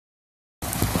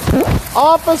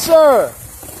Officer,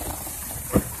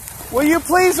 will you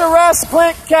please arrest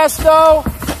Klint Kesto?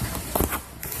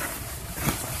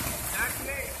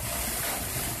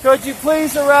 Could you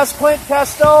please arrest Klint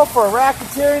Kesto for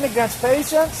racketeering against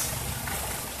patients?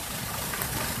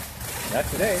 Not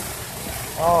today.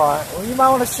 Alright, well you might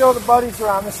want to show the buddies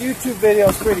around. This YouTube video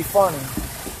is pretty funny.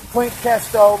 Klint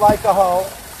Kesto, like a hoe.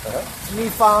 It's me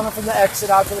following him from the exit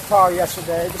out to the car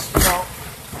yesterday. Just,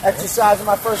 exercising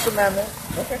my First Amendment.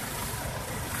 Okay.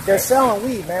 They're selling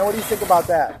weed, man. What do you think about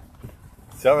that?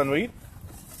 Selling weed?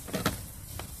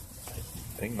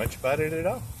 Think much about it at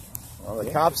all. Well,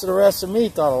 the cops that arrested me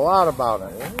thought a lot about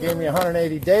it. Gave me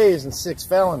 180 days and 6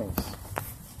 felonies.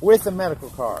 With a medical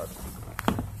card.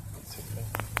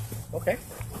 Okay.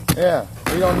 Yeah,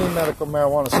 we don't need medical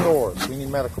marijuana stores. We need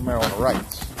medical marijuana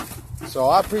rights. So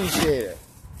I appreciate it.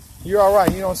 You're all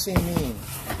right. You don't seem mean.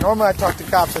 Normally I talk to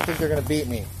cops, I think they're going to beat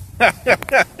me.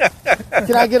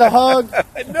 Can I get a hug?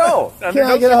 No. Can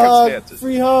I get a hug?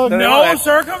 Free hug? No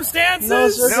circumstances?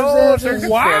 No circumstances?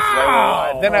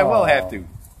 Wow. Then I will have to.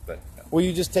 But Will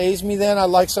you just tase me then? I'd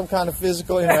like some kind of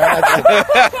physical interaction.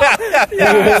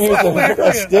 Yeah, You hit me with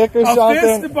a stick or a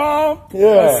something? fist bump,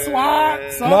 Yeah. a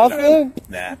swat, something. Nothing?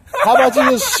 nah. How about you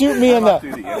just shoot me in the... off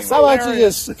duty anyway. How about you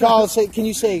just can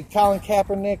you say Colin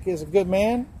Kaepernick is a good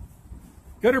man?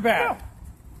 Good or bad?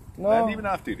 No. Not even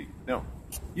off duty. No.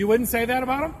 You wouldn't say that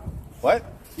about him? What?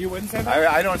 You wouldn't say that?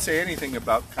 I don't say anything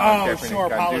about Colin Kaepernick Sure,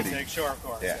 on politics, duty. sure, of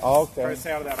course. Yeah. Okay. Try to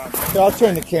say out of that on. I'll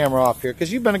turn the camera off here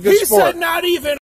because you've been a good He sport. said not even